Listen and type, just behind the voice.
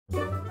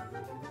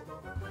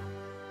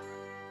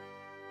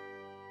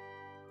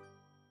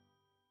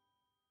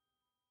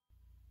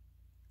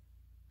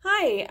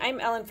Hi, I'm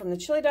Ellen from the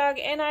Chili Dog,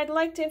 and I'd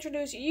like to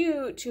introduce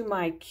you to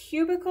my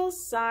Cubicle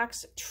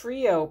Socks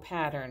Trio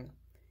pattern.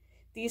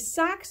 These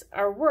socks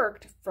are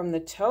worked from the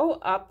toe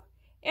up,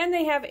 and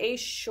they have a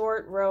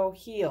short row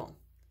heel.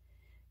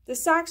 The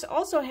socks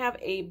also have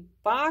a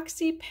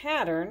boxy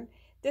pattern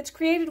that's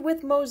created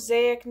with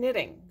mosaic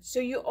knitting, so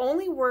you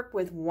only work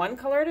with one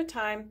color at a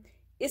time,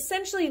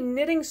 essentially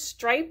knitting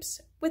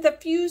stripes with a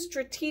few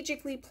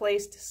strategically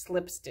placed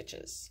slip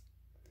stitches.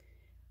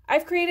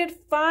 I've created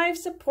 5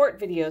 support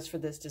videos for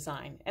this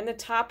design, and the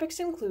topics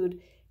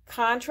include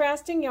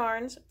contrasting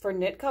yarns for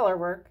knit color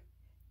work,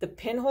 the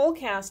pinhole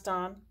cast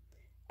on,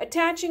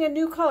 attaching a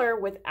new color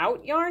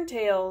without yarn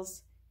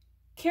tails,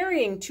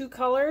 carrying 2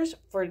 colors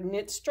for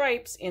knit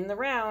stripes in the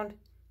round,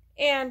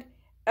 and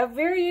a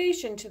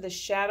variation to the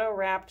shadow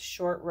wrapped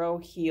short row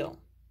heel.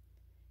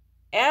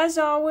 As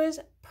always,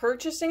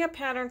 purchasing a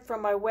pattern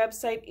from my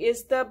website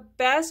is the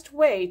best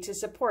way to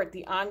support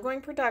the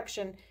ongoing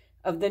production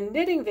of the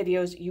knitting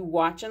videos you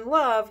watch and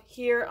love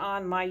here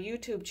on my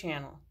YouTube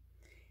channel.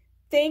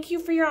 Thank you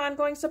for your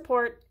ongoing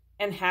support,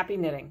 and happy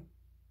knitting!